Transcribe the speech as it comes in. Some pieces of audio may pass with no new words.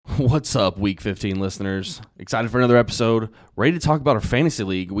What's up, Week 15 listeners? Excited for another episode. Ready to talk about our fantasy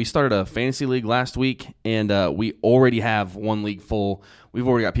league. We started a fantasy league last week, and we already have one league full. We've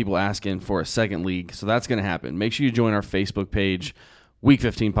already got people asking for a second league, so that's going to happen. Make sure you join our Facebook page, Week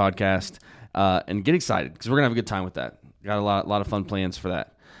 15 Podcast, and get excited because we're going to have a good time with that. Got a lot of fun plans for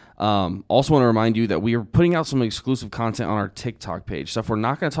that. Also want to remind you that we are putting out some exclusive content on our TikTok page. Stuff we're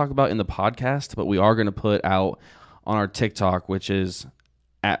not going to talk about in the podcast, but we are going to put out on our TikTok, which is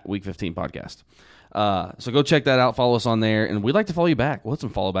at Week 15 Podcast. So go check that out. Follow us on there. And we'd like to follow you back. We'll hit some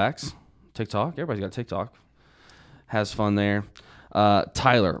follow backs. TikTok. Everybody's got TikTok. Has fun there.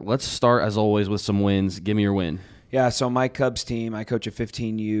 Tyler, let's start, as always, with some wins. Give me your win. Yeah, so my Cubs team, I coach a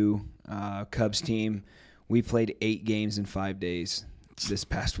 15U Cubs team. We played 8 games in 5 days this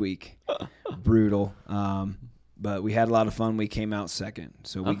past week. Brutal. But we had a lot of fun. We came out second.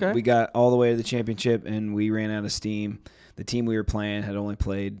 So we got all the way to the championship, and we ran out of steam. The team we were playing had only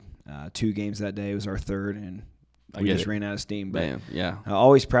played 2 games that day. It was our third, and we just ran out of steam. But yeah.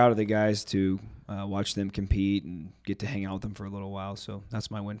 Always proud of the guys to watch them compete and get to hang out with them for a little while. So that's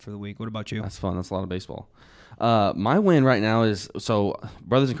my win for the week. What about you? That's fun. That's a lot of baseball. My win right now is, so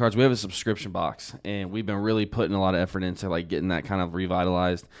Brothers and Cards, we have a subscription box, and we've been really putting a lot of effort into like getting that kind of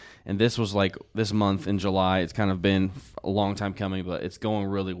revitalized. And this was like this month in July. It's kind of been a long time coming, but it's going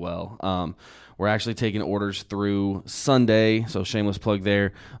really well. We're actually taking orders through Sunday, so shameless plug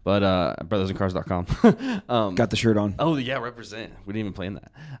there, but brothersandcars.com. Got the shirt on. Oh, yeah, represent. We didn't even plan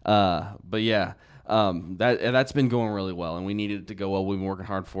that. But yeah, that's been going really well, and we needed it to go well. We've been working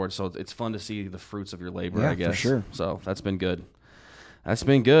hard for it, so it's fun to see the fruits of your labor, I guess. For sure. So that's been good. That's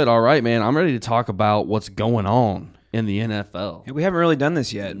been good. All right, man. I'm ready to talk about what's going on in the NFL. Yeah, we haven't really done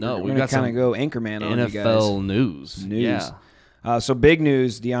this yet. No, we've got kind of go anchorman on you guys. NFL news. Yeah. So big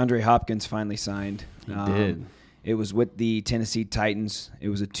news, DeAndre Hopkins finally signed. He did. It was with the Tennessee Titans. It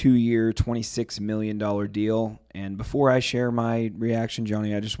was a 2-year, $26 million deal. And before I share my reaction,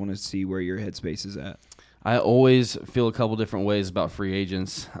 Johnny, I just want to see where your headspace is at. I always feel a couple different ways about free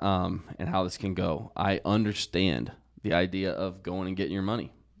agents and how this can go. I understand the idea of going and getting your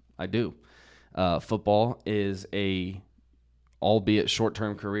money. I do. Football is albeit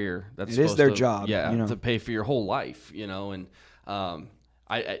short-term career. That's it is their job. Yeah, to pay for your whole life, and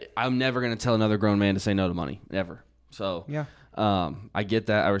I'm never going to tell another grown man to say no to money, never. So yeah, I get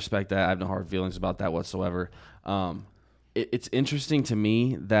that. I respect that. I have no hard feelings about that whatsoever. It's interesting to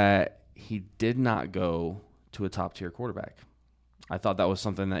me that he did not go to a top-tier quarterback. I thought that was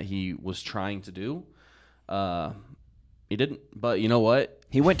something that he was trying to do. He didn't, but you know what?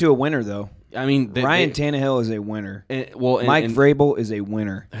 He went to a winner, though. I mean, Ryan Tannehill is a winner. Mike Vrabel is a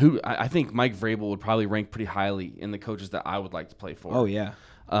winner. I think Mike Vrabel would probably rank pretty highly in the coaches that I would like to play for. Oh, yeah.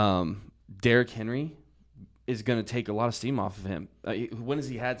 Derrick Henry is going to take a lot of steam off of him. When has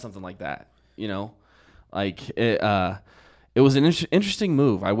he had something like that? It was an interesting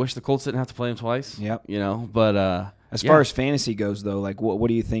move. I wish the Colts didn't have to play him twice. Yep. But as far as fantasy goes, though, like what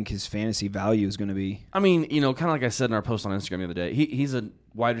do you think his fantasy value is going to be? I mean, kind of like I said in our post on Instagram the other day, he's a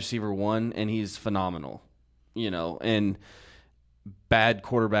wide receiver 1, and he's phenomenal. And bad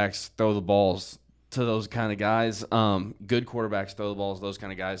quarterbacks throw the balls to those kind of guys. Good quarterbacks throw the balls to those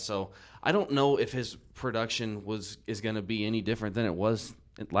kind of guys. So I don't know if his production is going to be any different than it was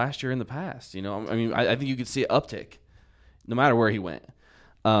last year in the past. I mean, I think you could see an uptick no matter where he went.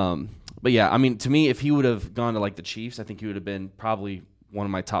 But yeah, I mean, to me, if he would have gone to like the Chiefs, I think he would have been probably one of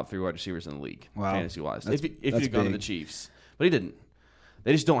my top 3 wide receivers in the league, fantasy-wise. If he had gone to the Chiefs. But he didn't.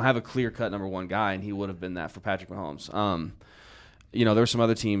 They just don't have a clear-cut number 1 guy, and he would have been that for Patrick Mahomes. There were some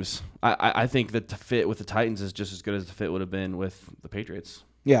other teams. I think that the fit with the Titans is just as good as the fit would have been with the Patriots.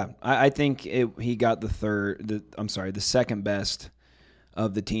 Yeah, I think he got the second best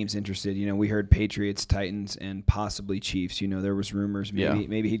of the teams interested. We heard Patriots, Titans, and possibly Chiefs. There was rumors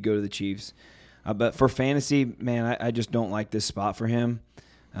maybe he'd go to the Chiefs. But for fantasy, man, I just don't like this spot for him.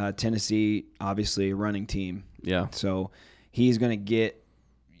 Tennessee, obviously a running team. Yeah. So he's going to get,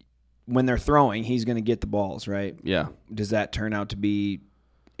 when they're throwing, he's going to get the balls, right? Yeah. Does that turn out to be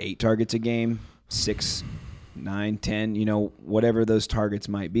 8 targets a game, 6, 9, 10, whatever those targets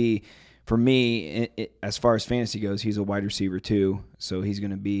might be? For me, as far as fantasy goes, he's a wide receiver too, so he's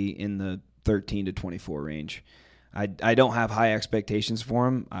going to be in the 13 to 24 range. I don't have high expectations for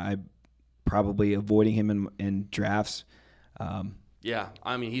him. I'm probably avoiding him in drafts. Yeah,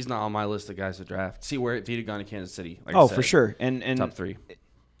 I mean, he's not on my list of guys to draft. See where if he'd have gone to Kansas City. Like I said, for sure. And top 3.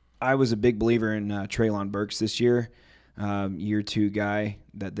 I was a big believer in Treylon Burks this year, year 2 guy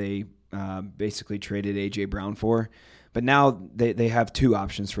that they basically traded A.J. Brown for. But now they have two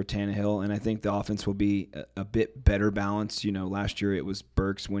options for Tannehill, and I think the offense will be a bit better balanced. Last year it was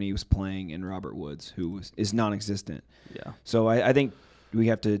Burks when he was playing and Robert Woods, who is non-existent. Yeah. So I think we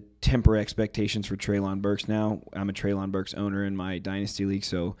have to temper expectations for Treylon Burks now. I'm a Treylon Burks owner in my Dynasty League,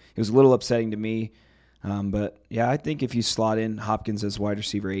 so it was a little upsetting to me. But, yeah, I think if you slot in Hopkins as wide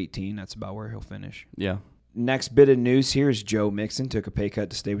receiver 18, that's about where he'll finish. Yeah. Next bit of news here is Joe Mixon took a pay cut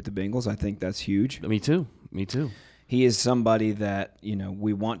to stay with the Bengals. I think that's huge. Me too. He is somebody that,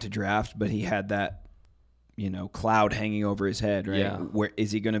 we want to draft, but he had that, cloud hanging over his head, right? Yeah. Where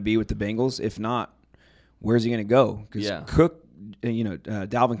is he going to be with the Bengals? If not, where's he going to go? Because Cook,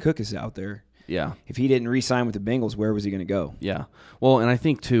 Dalvin Cook is out there. Yeah. If he didn't re-sign with the Bengals, where was he going to go? Yeah. Well, and I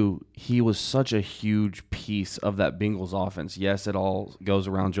think, too, he was such a huge piece of that Bengals offense. Yes, it all goes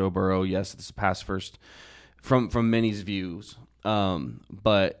around Joe Burrow. Yes, it's pass first from many's views.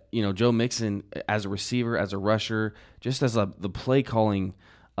 But, Joe Mixon as a receiver, as a rusher, just as the play calling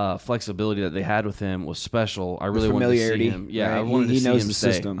flexibility that they had with him was special. I really wanted to see him. Yeah, right? I wanted to see knows him the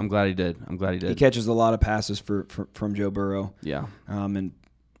stay. system. I'm glad he did. He catches a lot of passes from Joe Burrow. Yeah. And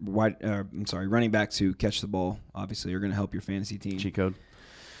running backs who catch the ball obviously are going to help your fantasy team. Cheat code.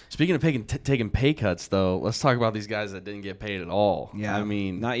 Speaking of taking pay cuts, though, let's talk about these guys that didn't get paid at all. Yeah, I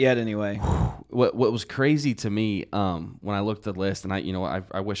mean, not yet anyway. What was crazy to me when I looked at the list, and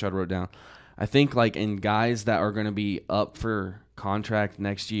I wish I'd wrote down. I think like in guys that are going to be up for contract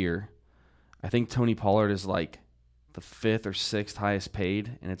next year, I think Tony Pollard is like the 5th or 6th highest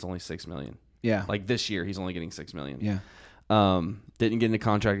paid, and it's only $6 million. Yeah, like this year he's only getting $6 million. Yeah. Didn't get into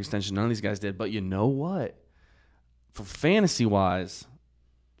contract extension. None of these guys did. But you know what? For fantasy-wise,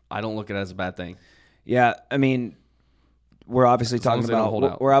 I don't look at it as a bad thing. Yeah, I mean, we're obviously talking about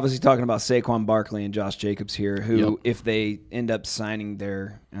Saquon Barkley and Josh Jacobs here, who, if they end up signing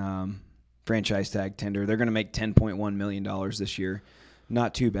their franchise tag tender, they're going to make $10.1 million this year.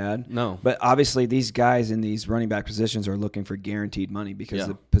 Not too bad. No. But obviously these guys in these running back positions are looking for guaranteed money because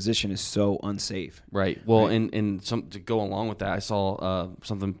the position is so unsafe. Right. Well, and some to go along with that, I saw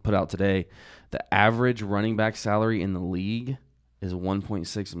something put out today. The average running back salary in the league is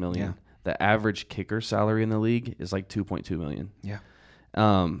 $1.6 million. Yeah. The average kicker salary in the league is like $2.2 million. Yeah.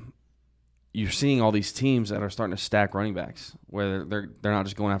 You're seeing all these teams that are starting to stack running backs, where they're not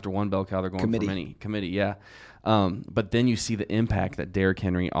just going after one bell cow, they're going for many. Committee, yeah. But then you see the impact that Derrick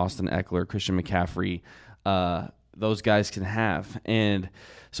Henry, Austin Eckler, Christian McCaffrey, those guys can have. And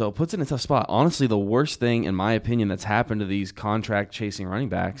so it puts it in a tough spot. Honestly, the worst thing, in my opinion, that's happened to these contract-chasing running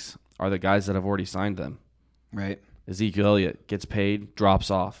backs are the guys that have already signed them. Right. Ezekiel Elliott gets paid, drops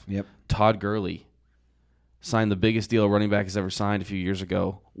off. Yep. Todd Gurley signed the biggest deal a running back has ever signed a few years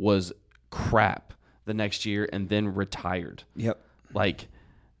ago, was crap the next year, and then retired. Yep. Like,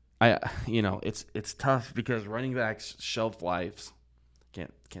 it's tough because running backs' shelf lives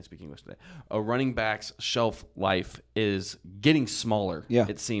can't speak English today. A running back's shelf life is getting smaller. Yeah.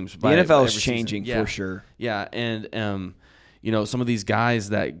 It seems. The NFL is changing for sure. Yeah, and some of these guys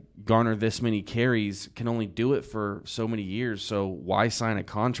that garner this many carries can only do it for so many years. So why sign a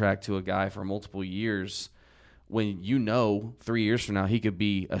contract to a guy for multiple years when 3 years from now he could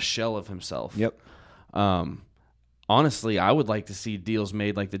be a shell of himself? Yep. Honestly, I would like to see deals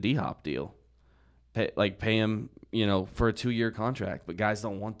made like the D-Hop deal. Pay him, for a 2-year contract, but guys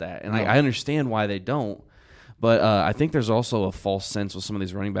don't want that. And I understand why they don't, but I think there's also a false sense with some of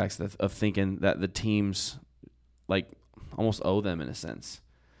these running backs of thinking that the teams almost owe them in a sense.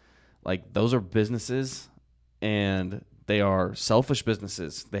 Like, those are businesses, and they are selfish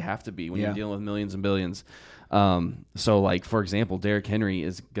businesses. They have to be when you're dealing with millions and billions. So, for example, Derrick Henry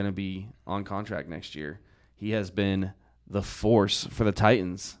is going to be on contract next year. He has been the force for the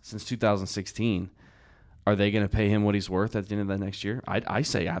Titans since 2016. Are they going to pay him what he's worth at the end of that next year? I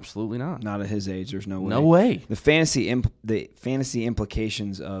say absolutely not. Not at his age. There's no way. No way. The fantasy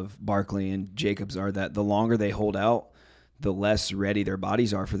implications of Barkley and Jacobs are that the longer they hold out, the less ready their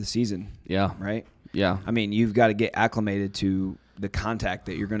bodies are for the season. Yeah. Right? Yeah. I mean, you've got to get acclimated to the contact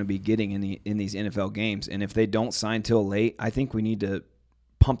that you're going to be getting in these NFL games. And if they don't sign till late, I think we need to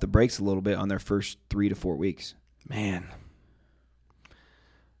pump the brakes a little bit on their first 3 to 4 weeks. Man.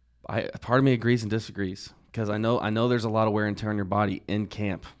 Part of me agrees and disagrees because I know there's a lot of wear and tear on your body in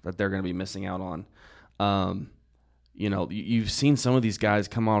camp that they're going to be missing out on. You've seen some of these guys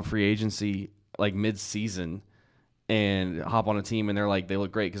come on free agency like mid-season and hop on a team, and they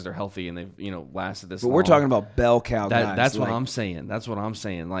look great because they're healthy and they've lasted this long. But we're talking about bell cow guys. That's what I'm saying. That's what I'm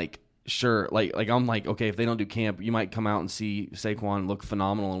saying. Sure, I'm okay, if they don't do camp, you might come out and see Saquon look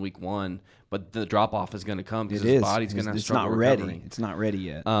phenomenal in week 1, but the drop off is going to come because his body's going to struggle recovering. It's not ready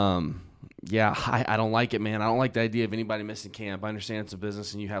yet. Yeah, I don't like it, man. I don't like the idea of anybody missing camp. I understand it's a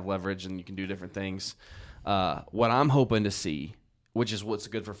business and you have leverage and you can do different things. What I'm hoping to see, which is what's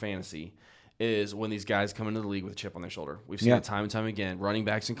good for fantasy, is when these guys come into the league with a chip on their shoulder. We've seen it time and time again. Running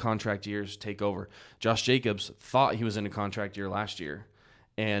backs in contract years take over. Josh Jacobs thought he was in a contract year last year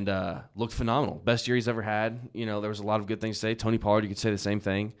and looked phenomenal. Best year he's ever had. You know, there was a lot of good things to say. Tony Pollard, you could say the same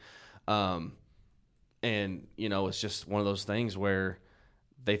thing. And, you know, it's just one of those things where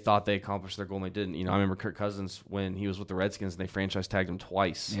they thought they accomplished their goal and they didn't. You know, I remember Kirk Cousins when he was with the Redskins and they franchise tagged him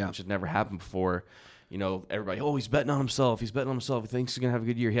twice, which had never happened before. You know, everybody, he's betting on himself. He's betting on himself. He thinks he's going to have a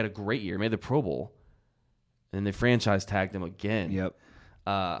good year. He had a great year. Made the Pro Bowl. And they franchise tagged him again. Yep.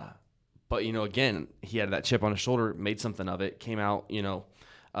 But, you know, again, he had that chip on his shoulder, made something of it, came out, you know,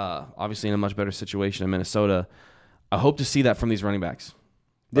 obviously in a much better situation in Minnesota. I hope to see that from these running backs.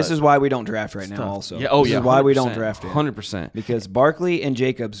 This is why we don't draft right now tough. also. Yeah. This is why we don't draft it. 100%. Because Barkley and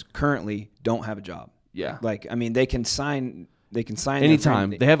Jacobs currently don't have a job. Yeah. Like, I mean, they can sign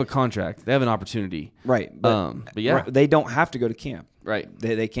anytime. They have a contract. They have an opportunity. Right. But yeah. They don't have to go to camp. Right.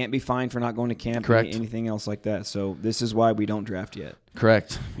 They can't be fined for not going to camp. Correct. Or anything else like that. So this is why we don't draft yet.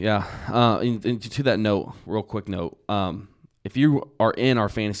 Correct. Yeah. And to that note, real quick note, if you are in our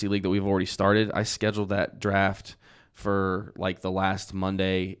fantasy league that we've already started, I scheduled that draft for like the last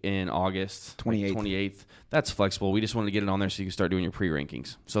Monday in August, 28th. That's flexible. We just wanted to get it on there so you can start doing your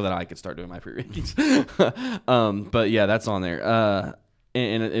pre-rankings so that I could start doing my pre-rankings. But yeah, that's on there.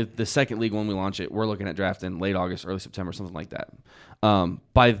 And the second league, when we launch it, we're looking at drafting late August, early September, something like that.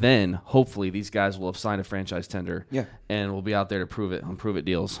 By then, hopefully, these guys will have signed a franchise tender and we'll be out there to prove it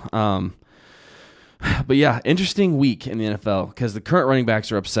deals. But yeah, interesting week in the NFL because the current running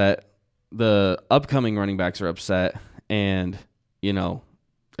backs are upset. The upcoming running backs are upset, and, you know,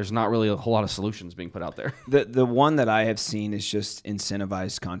 there's not really a whole lot of solutions being put out there. The one that I have seen is just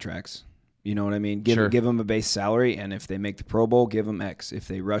incentivized contracts. You know what I mean? Give them a base salary, and if they make the Pro Bowl, give them X. If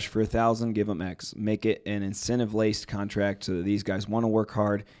they rush for 1,000, give them X. Make it an incentive-laced contract so that these guys want to work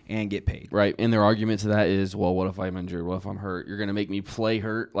hard and get paid. Right, and their argument to that is, well, what if I'm injured? What if I'm hurt? You're going to make me play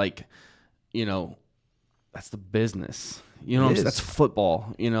hurt? Like, you know, that's the business. You know, that's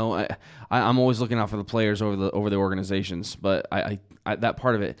football. You know, I'm always looking out for the players over the organizations. But I that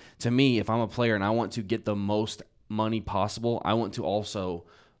part of it, to me, if I'm a player and I want to get the most money possible, I want to also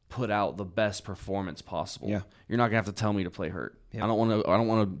put out the best performance possible. Yeah. You're not gonna have to tell me to play hurt. Yeah. I don't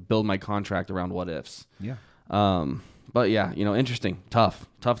want to build my contract around what ifs. Yeah. But yeah, you know, interesting, tough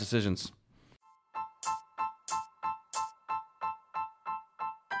decisions.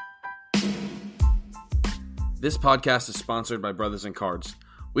 This podcast is sponsored by Brothers in Cards.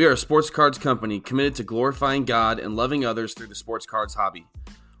 We are a sports cards company committed to glorifying God and loving others through the sports cards hobby.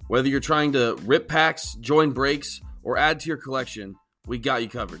 Whether you're trying to rip packs, join breaks, or add to your collection, we got you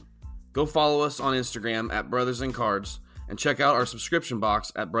covered. Go follow us on Instagram at Brothers in Cards and check out our subscription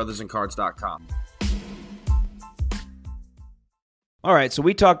box at brothersincards.com. All right, so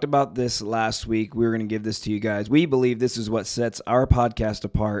we talked about this last week. We were going to give this to you guys. We believe this is what sets our podcast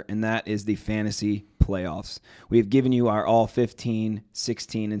apart, and that is the fantasy playoffs. We have given you our all 15,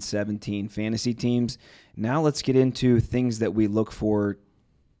 16, and 17 fantasy teams. Now let's get into things that we look for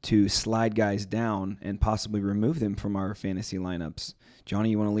to slide guys down and possibly remove them from our fantasy lineups. Johnny,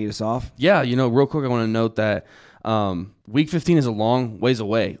 you want to lead us off? Yeah, you know, real quick, I want to note that Week 15 is a long ways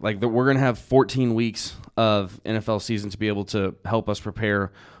away. Like, we're going to have 14 weeks of NFL season to be able to help us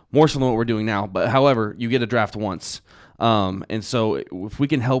prepare more so than what we're doing now. But, however, you get a draft once. And so if we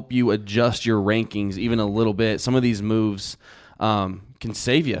can help you adjust your rankings even a little bit, some of these moves can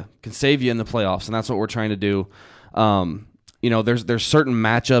save you in the playoffs, and that's what we're trying to do. You know, there's certain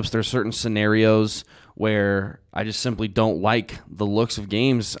matchups, there's certain scenarios where I just simply don't like the looks of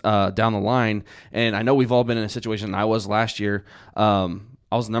games down the line. And I know we've all been in a situation, I was last year. I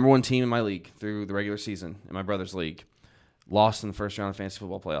was the number one team in my league through the regular season in my brother's league. Lost in the first round of fantasy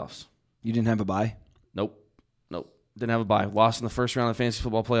football playoffs. You didn't have a bye? Nope. Didn't have a bye. Lost in the first round of fantasy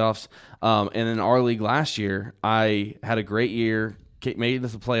football playoffs. And in our league last year, I had a great year, made it to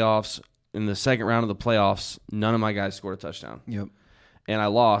the playoffs. In the second round of the playoffs, none of my guys scored a touchdown. Yep. And I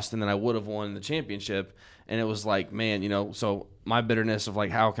lost, and then I would have won the championship. And it was like, man, you know, so my bitterness of like,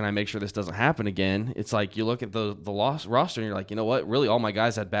 how can I make sure this doesn't happen again? It's like you look at the lost roster, and you're like, you know what? Really, all my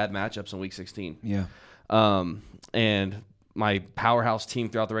guys had bad matchups in Week 16. Yeah. And my powerhouse team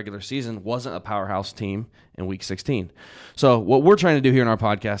throughout the regular season wasn't a powerhouse team in Week 16. So what we're trying to do here in our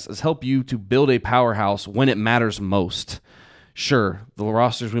podcast is help you to build a powerhouse when it matters most. sure, the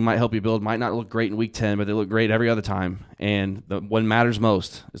rosters we might help you build might not look great in week 10, but they look great every other time. And what matters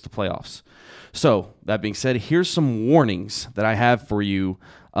most is the playoffs. So that being said, here's some warnings that I have for you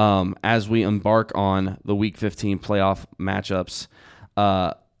as we embark on the week 15 playoff matchups.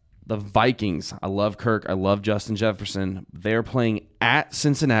 The Vikings, I love Kirk. I love Justin Jefferson. They're playing at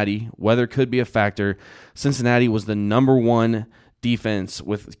Cincinnati. Weather could be a factor. Cincinnati was the number one defense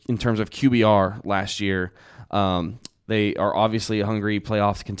in terms of QBR last year. They are obviously a hungry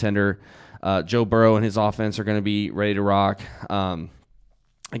playoff contender. Joe Burrow and his offense are going to be ready to rock.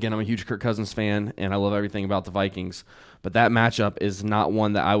 Again, I'm a huge Kirk Cousins fan, and I love everything about the Vikings. But that matchup is not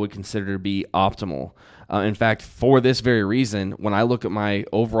one that I would consider to be optimal. In fact, for this very reason, when I look at my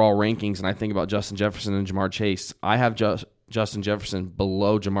overall rankings and I think about Justin Jefferson and Jamar Chase, I have Justin Jefferson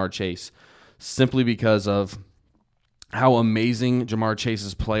below Jamar Chase simply because of how amazing Jamar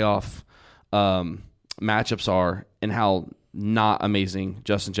Chase's playoff matchups are and how not amazing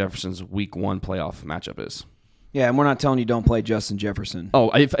Justin Jefferson's week 1 playoff matchup is. Yeah, and we're not telling you don't play Justin Jefferson.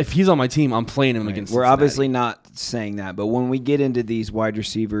 Oh, if he's on my team, I'm playing him against We're Cincinnati. obviously not saying that, but when we get into these wide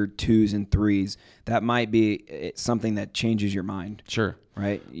receiver 2s and 3s, that might be something that changes your mind. Sure.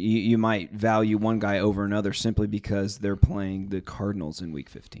 Right? You might value one guy over another simply because they're playing the Cardinals in Week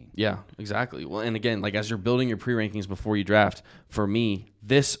 15. Yeah, exactly. Well, and again, like as you're building your pre-rankings before you draft, for me,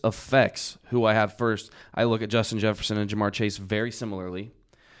 this affects who I have first. I look at Justin Jefferson and Jamar Chase very similarly,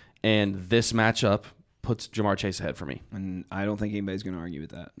 and this matchup puts Jamar Chase ahead for me. And I don't think anybody's going to argue with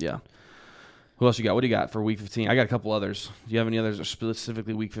that. Yeah. Who else you got? What do you got for Week 15? I got a couple others. Do you have any others that are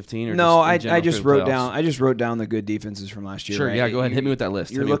specifically Week 15? Or No, I just wrote down the good defenses from last year. Sure, right? yeah, go ahead. Hit me with that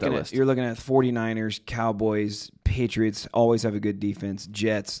list. You're looking at 49ers, Cowboys, Patriots always have a good defense.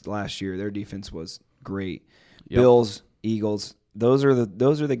 Jets last year, their defense was great. Yep. Bills, Eagles, those are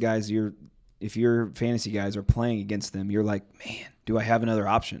the guys if your fantasy guys are playing against them, you're like, man, do I have another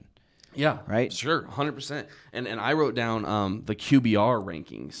option? Yeah, right. Sure, 100%. And I wrote down the QBR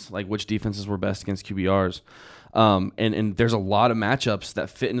rankings, like which defenses were best against QBRs. And there's a lot of matchups that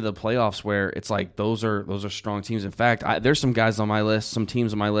fit into the playoffs where it's like those are strong teams. In fact, there's some guys on my list, some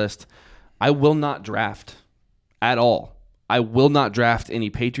teams on my list. I will not draft at all. I will not draft any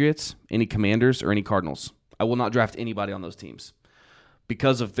Patriots, any Commanders, or any Cardinals. I will not draft anybody on those teams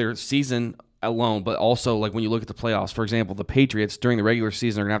because of their season alone, but also like when you look at the playoffs. For example, the Patriots during the regular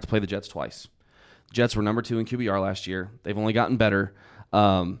season are going to have to play the Jets twice. The Jets were number 2 in QBR last year. They've only gotten better. They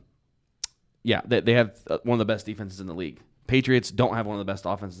have one of the best defenses in the league. Patriots don't have one of the best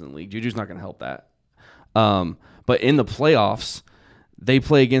offenses in the league. Juju's not going to help that. But in the playoffs, they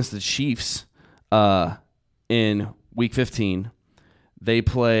play against the Chiefs in Week 15. They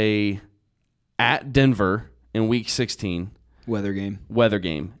play at Denver in Week 16. Weather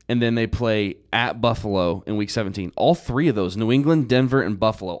game. And then they play at Buffalo in Week 17. All three of those, New England, Denver, and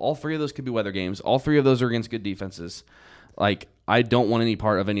Buffalo, all three of those could be weather games. All three of those are against good defenses. Like, I don't want any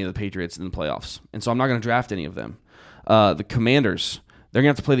part of any of the Patriots in the playoffs. And so I'm not going to draft any of them. The Commanders, they're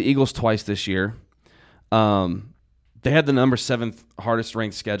going to have to play the Eagles twice this year. They had the number 7th hardest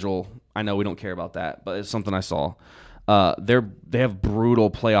ranked schedule. I know we don't care about that, but it's something I saw. They have brutal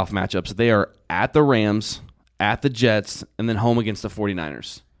playoff matchups. They are at the Rams, at the Jets, and then home against the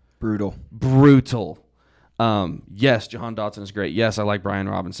 49ers. Brutal. Yes, Jahan Dotson is great. Yes, I like Brian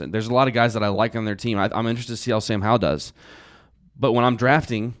Robinson. There's a lot of guys that I like on their team. I'm interested to see how Sam Howell does. But when I'm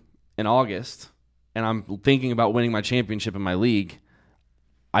drafting in August and I'm thinking about winning my championship in my league,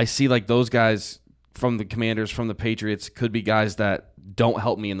 I see like those guys from the Commanders, from the Patriots, could be guys that don't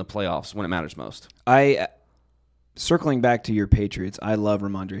help me in the playoffs when it matters most. Circling back to your Patriots, I love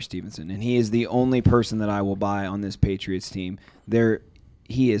Ramondre Stevenson, and he is the only person that I will buy on this Patriots team.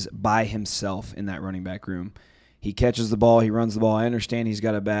 He is by himself in that running back room. He catches the ball, he runs the ball. I understand he's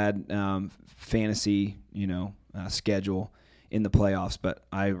got a bad fantasy, schedule in the playoffs, but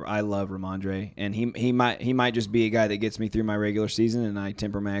I love Ramondre, and he might just be a guy that gets me through my regular season, and I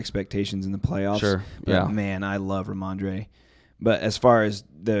temper my expectations in the playoffs. Sure, but yeah. Man, I love Ramondre. But as far as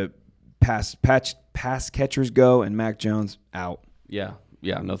the pass catchers go, and Mac Jones out. Yeah,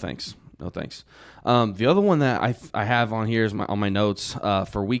 no thanks. The other one that I have on here is on my notes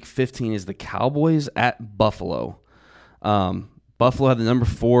for Week 15 is the Cowboys at Buffalo. Buffalo had the number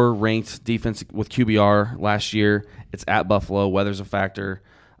 4 ranked defense with QBR last year. It's at Buffalo. Weather's a factor.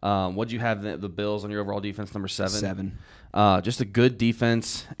 What do you have the Bills on your overall defense, number 7? 7. Just a good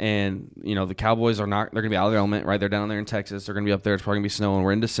defense, and the Cowboys they're going to be out of their element, right? They're down there in Texas. They're going to be up there. It's probably going to be snowing.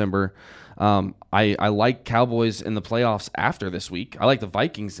 We're in December. I like Cowboys in the playoffs after this week. I like the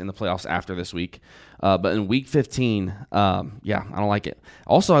Vikings in the playoffs after this week. But in Week 15, I don't like it.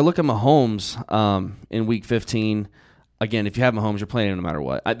 Also, I look at Mahomes in Week 15. again, if you have Mahomes, you're playing him no matter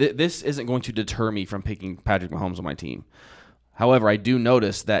what. This isn't going to deter me from picking Patrick Mahomes on my team. However, I do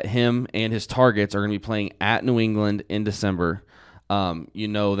notice that him and his targets are going to be playing at New England in December. You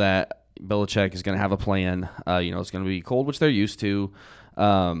know that Belichick is going to have a plan. It's going to be cold, which they're used to.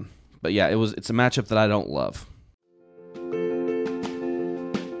 But yeah, it's a matchup that I don't love.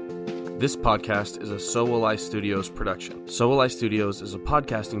 This podcast is a So Will I Studios production. So Will I Studios is a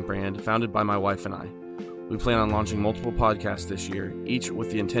podcasting brand founded by my wife and I. We plan on launching multiple podcasts this year, each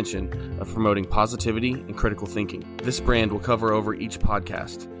with the intention of promoting positivity and critical thinking. This brand will cover over each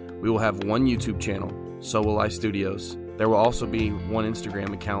podcast. We will have one YouTube channel, So Will I Studios. There will also be one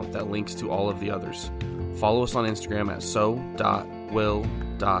Instagram account that links to all of the others. Follow us on Instagram at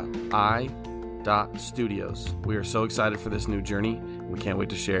so.will.i.studios. We are so excited for this new journey. We can't wait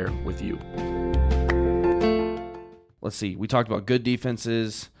to share with you. Let's see. We talked about good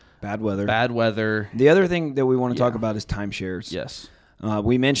defenses. Bad weather. The other thing that we want to talk about is timeshares. Yes.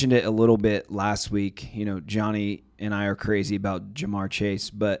 We mentioned it a little bit last week. Johnny and I are crazy about Jamar Chase,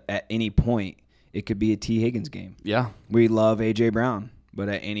 but at any point, it could be a T. Higgins game. Yeah. We love A.J. Brown, but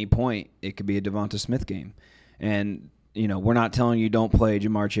at any point, it could be a Devonta Smith game. And, we're not telling you don't play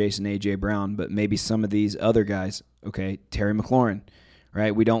Jamar Chase and A.J. Brown, but maybe some of these other guys, okay, Terry McLaurin,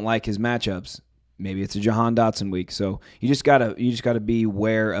 right? We don't like his matchups. Maybe it's a Jahan Dotson week. So you just gotta be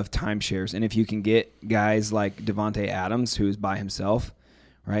aware of timeshares. And if you can get guys like Devontae Adams, who's by himself,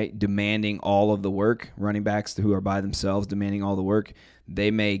 right, demanding all of the work, running backs who are by themselves demanding all the work, they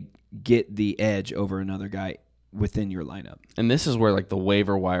may get the edge over another guy within your lineup. And this is where the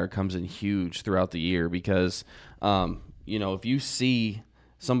waiver wire comes in huge throughout the year because, if you see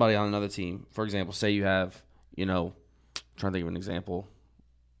somebody on another team, for example, say you have, I'm trying to think of an example.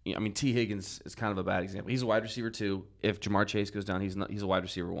 T. Higgins is kind of a bad example. He's a wide receiver 2. If Jamar Chase goes down, he's a wide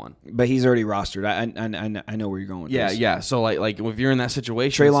receiver 1. But he's already rostered. I know where you're going with this. Yeah. So like if you're in that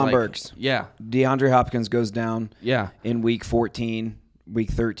situation, Treylon Burks. Yeah. DeAndre Hopkins goes down. Yeah. In week 14,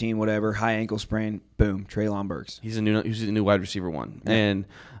 week 13, whatever, high ankle sprain. Boom, Treylon Burks. He's a new wide receiver 1, and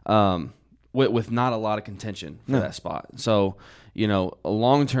with not a lot of contention for that spot. So a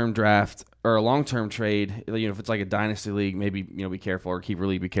long-term draft. Or a long-term trade, if it's like a dynasty league, maybe, be careful, or keeper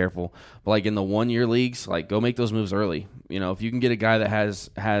league, be careful. But in the 1-year leagues, go make those moves early. If you can get a guy that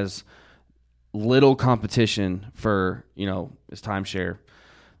has little competition for, his timeshare,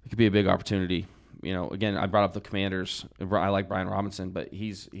 it could be a big opportunity. Again, I brought up the Commanders. I like Brian Robinson, but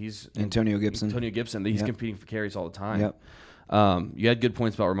he's Antonio Gibson. He's competing for carries all the time. Yep. You had good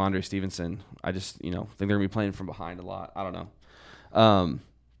points about Ramondre Stevenson. I just, think they're going to be playing from behind a lot. I don't know.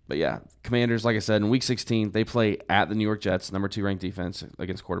 But yeah, Commanders, like I said, in Week 16, they play at the New York Jets, number 2 ranked defense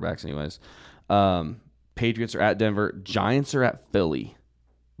against quarterbacks anyways. Patriots are at Denver. Giants are at Philly.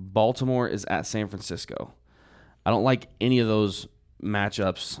 Baltimore is at San Francisco. I don't like any of those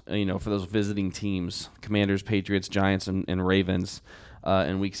matchups, for those visiting teams, Commanders, Patriots, Giants, and Ravens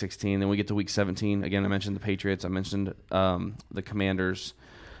in Week 16. Then we get to Week 17. Again, I mentioned the Patriots. I mentioned the Commanders.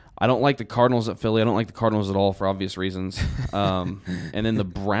 I don't like the Cardinals at Philly. I don't like the Cardinals at all for obvious reasons. And then the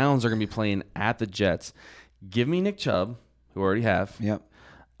Browns are going to be playing at the Jets. Give me Nick Chubb, who I already have. Yep.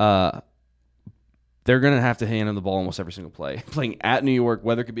 They're going to have to hand him the ball almost every single play. Playing at New York,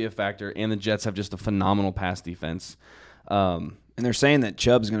 weather could be a factor, and the Jets have just a phenomenal pass defense. And they're saying that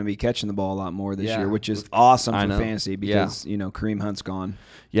Chubb's going to be catching the ball a lot more this year, which is awesome for fantasy because, Kareem Hunt's gone.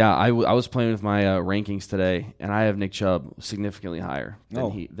 Yeah, I was playing with my rankings today, and I have Nick Chubb significantly higher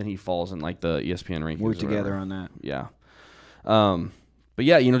than he falls in the ESPN rankings. We're together on that. Yeah. But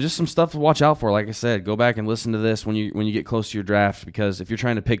yeah, just some stuff to watch out for. Like I said, go back and listen to this when you get close to your draft, because if you're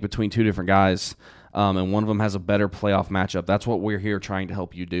trying to pick between 2 different guys, and one of them has a better playoff matchup, that's what we're here trying to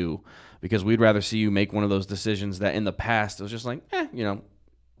help you do. Because we'd rather see you make one of those decisions that in the past it was just like,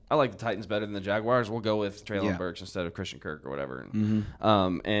 I like the Titans better than the Jaguars. We'll go with Treylon Burks instead of Christian Kirk or whatever.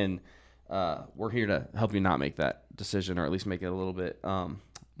 And we're here to help you not make that decision, or at least make it a little bit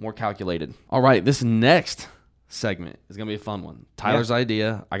more calculated. All right, this next segment is going to be a fun one. Tyler's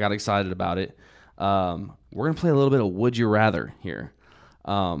idea. I got excited about it. We're going to play a little bit of Would You Rather here.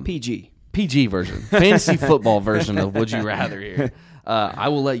 PG version. Fantasy football version of Would You Rather here. I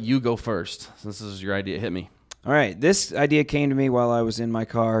will let you go first since this is your idea. Hit me. All right. This idea came to me while I was in my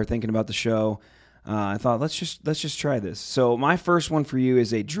car thinking about the show. I thought, let's just try this. So my first one for you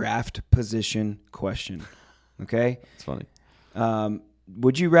is a draft position question. Okay? It's funny.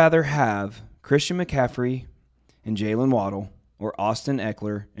 Would you rather have Christian McCaffrey and Jalen Waddle or Austin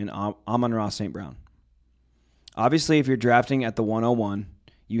Eckler and Amon-Ra St. Brown? Obviously, if you're drafting at the 101,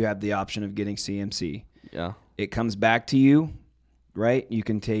 you have the option of getting CMC. Yeah. It comes back to you, right? You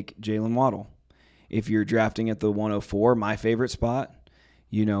can take Jalen Waddle. If you're drafting at the 104, my favorite spot,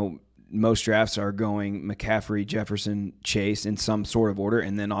 most drafts are going McCaffrey, Jefferson, Chase in some sort of order,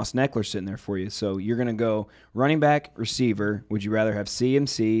 and then Austin Eckler sitting there for you. So you're going to go running back, receiver. Would you rather have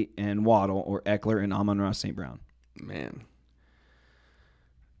CMC and Waddle or Eckler and Amon-Ra St. Brown? Man.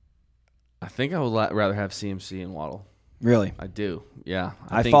 I think I would rather have CMC and Waddle. Really? I do. Yeah.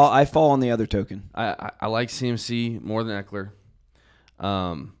 I fall on the other token. I like CMC more than Eckler.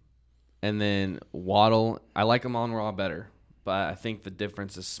 And then Waddle, I like Amon-Ra better, but I think the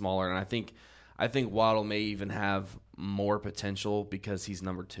difference is smaller, and I think Waddle may even have more potential because he's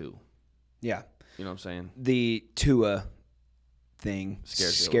number 2. Yeah. You know what I'm saying? The Tua thing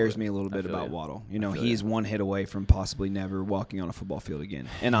scares me a little bit about you. Waddle. He's one hit away from possibly never walking on a football field again.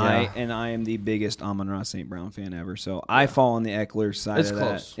 And I am the biggest Amon-Ra St. Brown fan ever. So I fall on the Eckler side it's of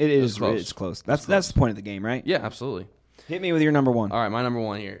close. that. It's close. close. That's the point of the game, right? Yeah, absolutely. Hit me with your number 1. All right, my number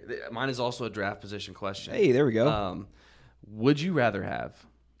 1 here. Mine is also a draft position question. Hey, there we go. Would you rather have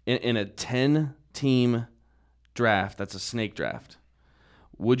in a 10-team draft, that's a snake draft,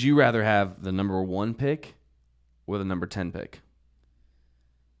 would you rather have the number 1 pick or the number 10 pick?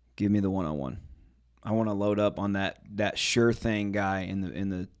 Give me the 101. I want to load up on that sure thing guy in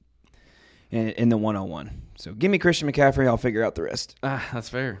the 101. So give me Christian McCaffrey. I'll figure out the rest. That's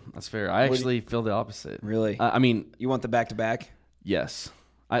fair. I actually feel the opposite. Really? I mean, you want the back-to-back? Yes.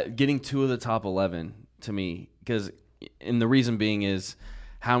 Getting 2 of the top 11 to me, and the reason being is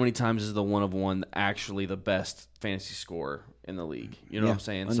how many times is the 1 of 1 actually the best fantasy scorer in the league? You know what I'm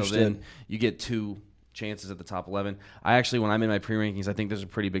saying? Understood. So then you get 2 chances at the top 11. When I'm in my pre-rankings, I think there's a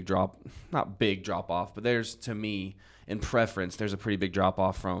pretty big not big drop off, but there's, to me, in preference, there's a pretty big drop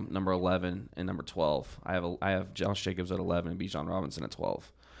off from number 11 and number 12. I have Josh Jacobs at 11 and Bijan Robinson at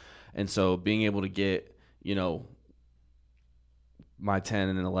 12. And so being able to get, my 10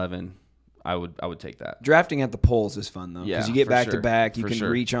 and 11, I would take that. Drafting at the polls is fun, though, because you get back-to-back. You can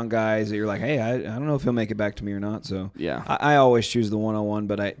reach on guys that you're like, hey, I don't know if he'll make it back to me or not. So yeah, I always choose the 101,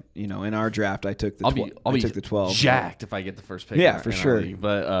 but in our draft, I took the 12. Jacked if I get the first pick. Yeah, for sure.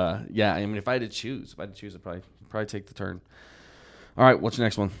 But if I had to choose, I'd probably take the turn. All right, what's your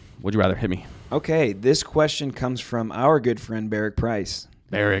next one? Would you rather? Hit me. Okay, this question comes from our good friend Barrick Price.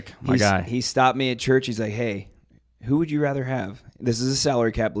 Barrick, my guy. He stopped me at church. He's like, hey, who would you rather have? This is a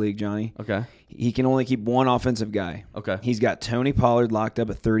salary cap league, Johnny. Okay. He can only keep one offensive guy. Okay. He's got Tony Pollard locked up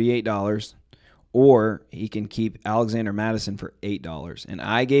at $38, or he can keep Alexander Madison for $8. And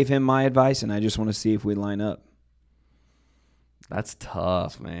I gave him my advice, and I just want to see if we line up. That's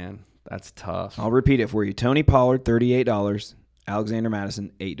tough, man. That's tough. I'll repeat it for you. Tony Pollard, $38. Alexander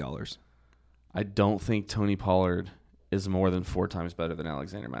Madison, $8. I don't think Tony Pollard is more than 4 times better than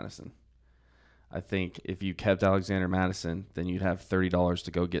Alexander Madison. I think if you kept Alexander Madison, then you'd have $30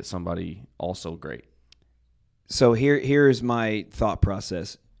 to go get somebody also great. So here's my thought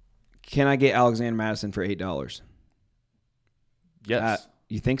process. Can I get Alexander Madison for $8? Yes.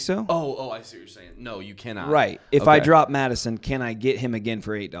 You think so? Oh, I see what you're saying. No, you cannot. Right. If I drop Madison, can I get him again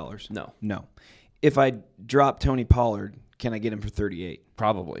for $8? No. If I drop Tony Pollard, can I get him for $38?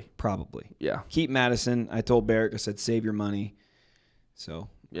 Probably. Yeah. Keep Madison. I told Barrett, I said, save your money. So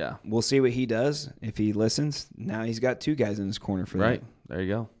yeah, we'll see what he does. If he listens, now he's got 2 guys in his corner for that. Right. There you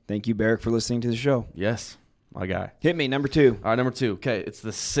go. Thank you, Barrett, for listening to the show. Yes, my guy. Hit me, number 2. All right, number 2. Okay, it's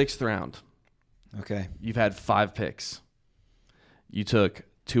the 6th round. Okay. You've had 5 picks. You took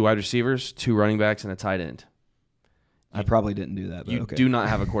 2 wide receivers, 2 running backs, and a tight end. I probably didn't do that, but you do not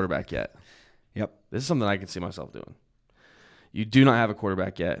have a quarterback yet. Yep. This is something I can see myself doing. You do not have a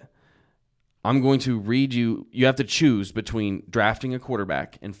quarterback yet. I'm going to read you. You have to choose between drafting a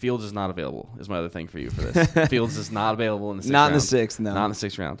quarterback, and Fields is not available, is my other thing for you for this. Fields is not available in the 6th round. Not in the 6th, no. Not in the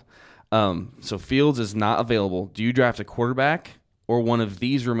 6th round. So Fields is not available. Do you draft a quarterback or one of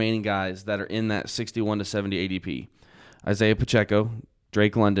these remaining guys that are in that 61 to 70 ADP? Isaiah Pacheco,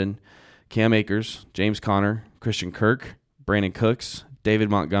 Drake London, Cam Akers, James Conner, Christian Kirk, Brandon Cooks, David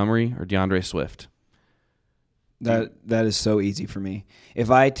Montgomery, or DeAndre Swift? That is so easy for me. If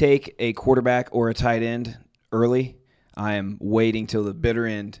I take a quarterback or a tight end early, I am waiting till the bitter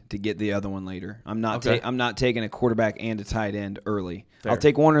end to get the other one later. I'm not taking a quarterback and a tight end early. Fair. I'll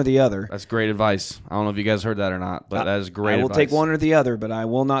take one or the other. That's great advice. I don't know if you guys heard that or not, but that is great advice. I will take one or the other, but I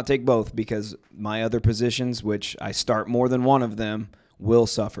will not take both because my other positions, which I start more than one of them, will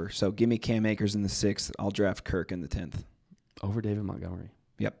suffer. So give me Cam Akers in the 6th. I'll draft Kirk in the 10th. Over David Montgomery.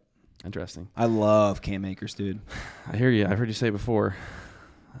 Yep. Interesting. I love Cam Akers, dude. I hear you. I've heard you say it before.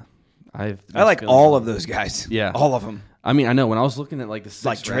 I like all of those guys. Yeah. All of them. I mean, I know when I was looking at like the 6th round.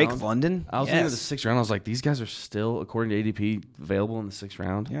 Like Drake London? I was looking at the 6th round. I was like, these guys are still, according to ADP, available in the 6th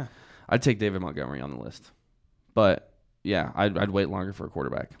round. Yeah. I'd take David Montgomery on the list. But, yeah, I'd wait longer for a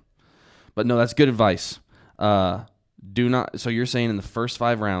quarterback. But, no, that's good advice. So you're saying in the first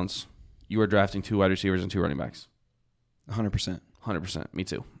 5 rounds, you are drafting 2 wide receivers and 2 running backs? 100%. 100%. Me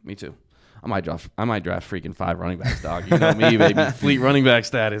too. I might draft freaking 5 running backs, dog. You know me, baby. Fleet running back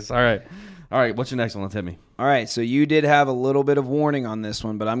status. All right. What's your next one? Let's hit me. All right. So you did have a little bit of warning on this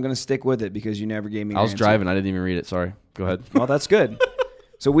one, but I'm going to stick with it because you never gave me. I was driving. I didn't even read it. Sorry. Go ahead. Well, that's good.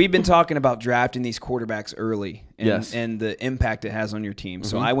 So we've been talking about drafting these quarterbacks early and the impact it has on your team.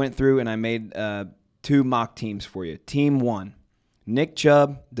 So I went through and I made 2 mock teams for you. Team 1, Nick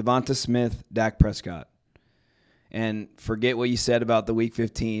Chubb, Devonta Smith, Dak Prescott. And forget what you said about the Week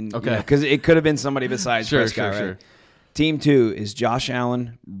 15. Okay. Because it could have been somebody besides Prescott, right? Sure. Team 2 is Josh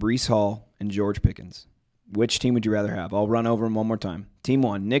Allen, Breece Hall, and George Pickens. Which team would you rather have? I'll run over them one more time. Team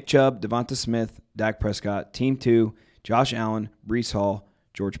 1, Nick Chubb, Devonta Smith, Dak Prescott. Team 2, Josh Allen, Breece Hall,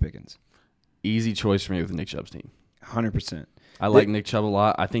 George Pickens. Easy choice for me with the Nick Chubb's team. 100%. I like Nick Chubb a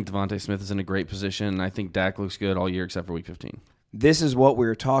lot. I think Devontae Smith is in a great position, and I think Dak looks good all year except for Week 15. This is what we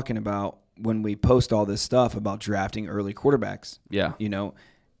were talking about when we post all this stuff about drafting early quarterbacks. Yeah. You know,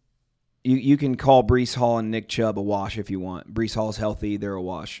 you can call Breece Hall and Nick Chubb a wash if you want. Breece Hall's healthy, they're a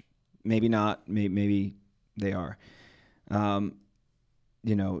wash. Maybe not. Maybe they are.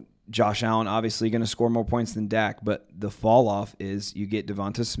 You know, Josh Allen obviously going to score more points than Dak, but the fall off is you get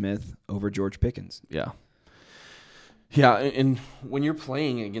Devonta Smith over George Pickens. Yeah. Yeah, and when you're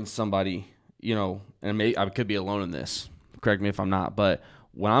playing against somebody, you know, and I could be alone in this. Correct me if I'm not, but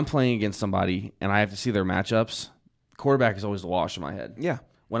when I'm playing against somebody and I have to see their matchups, quarterback is always the wash in my head. Yeah.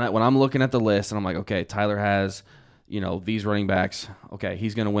 When I'm looking at the list and I'm like, okay, Tyler has, you know, these running backs. Okay,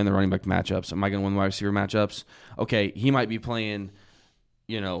 he's going to win the running back matchups. Am I going to win the wide receiver matchups? Okay, he might be playing,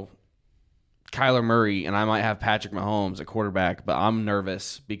 you know, Kyler Murray, and I might have Patrick Mahomes at quarterback, but I'm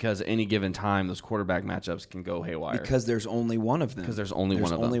nervous because at any given time, those quarterback matchups can go haywire. Because there's only one of them. Because there's only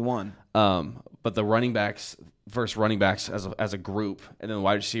one of them. Only one. But the running backs versus running backs as a group, and then the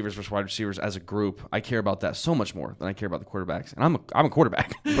wide receivers versus wide receivers as a group, I care about that so much more than I care about the quarterbacks. And I'm a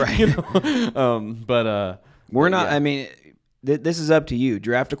quarterback, right? You know? We're not. Yeah. I mean, this is up to you.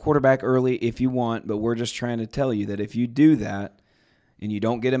 Draft a quarterback early if you want, but we're just trying to tell you that if you do that and you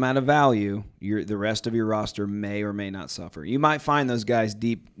don't get him out of value, the rest of your roster may or may not suffer. You might find those guys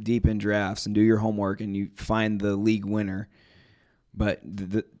deep in drafts and do your homework, and you find the league winner. But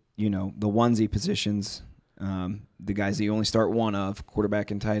the onesie positions, the guys that you only start one of, quarterback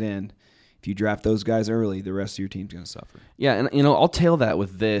and tight end, if you draft those guys early, the rest of your team's going to suffer. Yeah, and you know, I'll tail that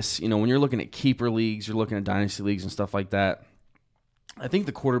with this. You know, when you're looking at keeper leagues, you're looking at dynasty leagues and stuff like that, I think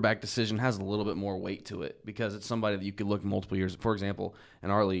the quarterback decision has a little bit more weight to it because it's somebody that you could look multiple years. For example, in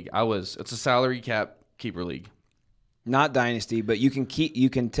our league, it's a salary cap keeper league. Not dynasty, but you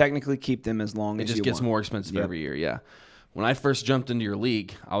can technically keep them as long as you want. It just gets more expensive every year, yeah. When I first jumped into your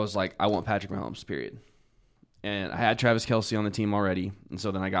league, I was like, I want Patrick Mahomes, period. And I had Travis Kelce on the team already, and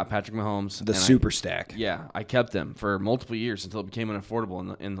so then I got Patrick Mahomes. The super stack. Yeah, I kept him for multiple years until it became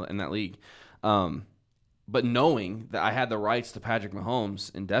unaffordable in that league. But knowing that I had the rights to Patrick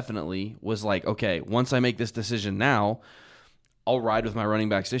Mahomes indefinitely was like, okay, once I make this decision now, I'll ride with my running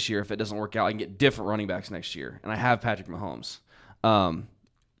backs this year. If it doesn't work out, I can get different running backs next year. And I have Patrick Mahomes.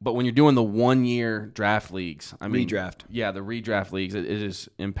 But when you're doing the 1-year draft leagues, redraft. Yeah, the redraft leagues, it is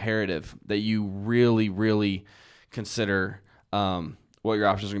imperative that you really, really consider what your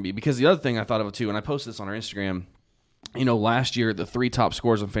options are going to be. Because the other thing I thought of too, and I posted this on our Instagram, you know, last year the 3 top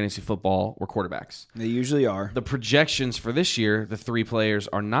scorers in fantasy football were quarterbacks. They usually are. The projections for this year, the 3 players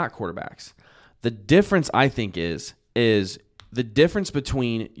are not quarterbacks. The difference, I think, is the difference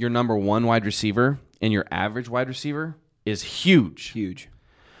between your number 1 wide receiver and your average wide receiver is huge. Huge.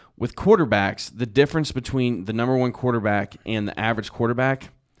 With quarterbacks, the difference between the number 1 quarterback and the average quarterback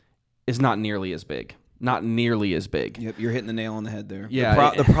is not nearly as big. Not nearly as big. Yep, you're hitting the nail on the head there.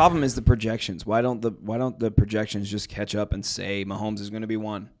 Yeah, the problem is the projections. Why don't the projections just catch up and say Mahomes is going to be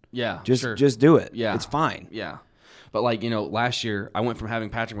 1? Yeah, just do it. Yeah, it's fine. Yeah, but like, you know, last year I went from having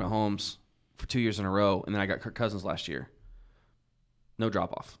Patrick Mahomes for 2 years in a row, and then I got Kirk Cousins last year. No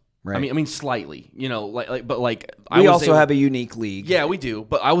drop off. Right. I mean, slightly. You know, but we also have a unique league. Yeah, we do.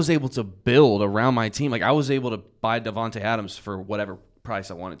 But I was able to build around my team. Like I was able to buy Devontae Adams for whatever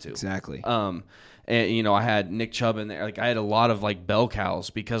price I wanted to. Exactly. And you know, I had Nick Chubb in there. Like I had a lot of like bell cows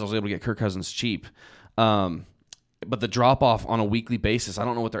because I was able to get Kirk Cousins cheap. But the drop off on a weekly basis, I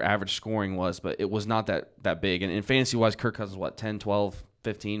don't know what their average scoring was, but it was not that big. And in fantasy wise, Kirk Cousins, 10, 12,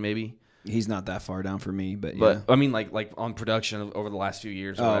 15 maybe? He's not that far down for me, but yeah. But I mean, like on production over the last few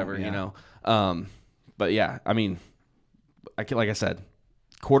years or whatever, yeah. you know. But yeah, I mean, like I said,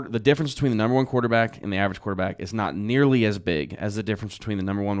 the difference between the number one quarterback and the average quarterback is not nearly as big as the difference between the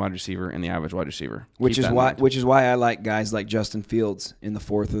number one wide receiver and the average wide receiver. Which is why I like guys like Justin Fields in the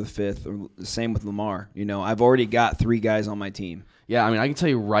 4th or the 5th, or the same with Lamar. I've already got 3 guys on my team. Yeah, I mean, I can tell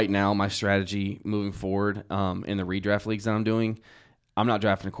you right now my strategy moving forward in the redraft leagues that I'm doing, I'm not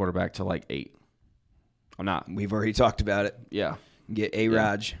drafting a quarterback till like 8. I'm not. We've already talked about it. Yeah. Get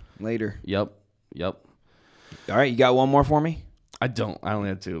A-Raj later. Yep. All right, you got one more for me? I don't. I only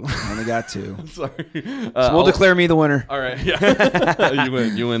had 2. I only got 2. Sorry. So we'll declare me the winner. All right. Yeah. You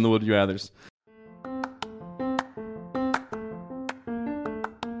win. You win the Would You Rathers.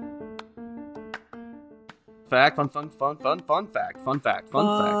 Fact. Fun fact. Fun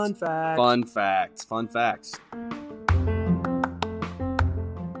facts.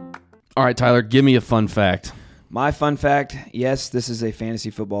 All right, Tyler, give me a fun fact. My fun fact, yes, this is a fantasy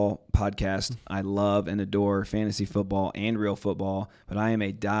football podcast. I love and adore fantasy football and real football, but I am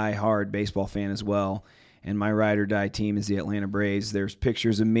a die-hard baseball fan as well, and my ride or die team is the Atlanta Braves. There's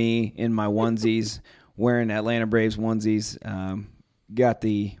pictures of me in my onesies, wearing Atlanta Braves onesies. Got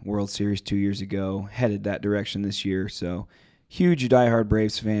the World Series 2 years ago, headed that direction this year, so huge die-hard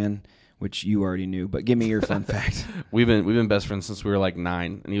Braves fan, which you already knew, but give me your fun fact. We've been best friends since we were like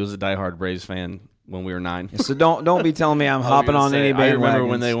 9, and he was a die-hard Braves fan when we were 9. So don't be telling me I'm hopping on any bandwagons. I remember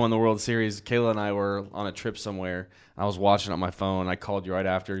when they won the World Series, Kayla and I were on a trip somewhere. I was watching on my phone. I called you right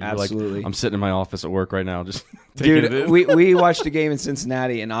after. You Absolutely. were like, I'm sitting in my office at work right now just taking it in. we watched a game in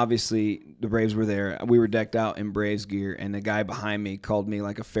Cincinnati, and obviously the Braves were there. We were decked out in Braves gear, and the guy behind me called me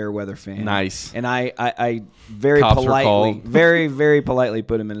like a fair weather fan. Nice. And I very Cops politely, very, very politely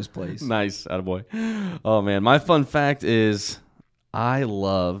put him in his place. Nice. Attaboy. Oh, man. My fun fact is I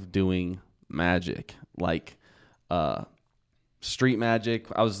love doing magic. Like street magic.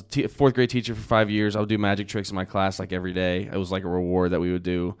 I was a 4th grade teacher for 5 years. I would do magic tricks in my class like every day. It was like a reward that we would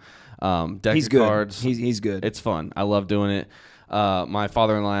do. Deck of cards. He's good. It's fun. I love doing it. My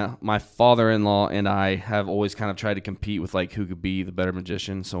father-in-law and I have always kind of tried to compete with like who could be the better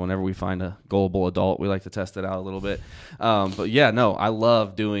magician. So whenever we find a gullible adult, we like to test it out a little bit. But yeah, no, I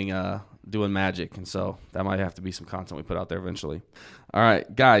love doing magic, and so that might have to be some content we put out there eventually. All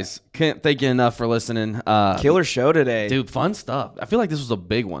right, guys, can't thank you enough for listening. Killer show today, dude. Fun stuff. I feel like this was a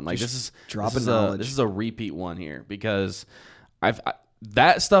big one. Like this is knowledge. This is a repeat one here because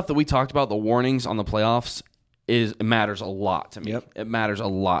that stuff that we talked about, the warnings on the playoffs, it matters a lot to me. Yep. It matters a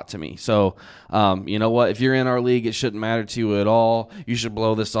lot to me. So, you know what? If you're in our league, it shouldn't matter to you at all. You should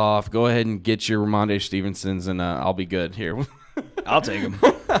blow this off. Go ahead and get your Ramondre Stevensons, and I'll be good here. I'll take them.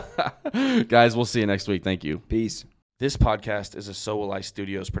 Guys, we'll see you next week. Thank you. Peace. This podcast is a So Will I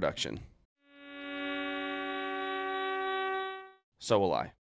Studios production. So Will I.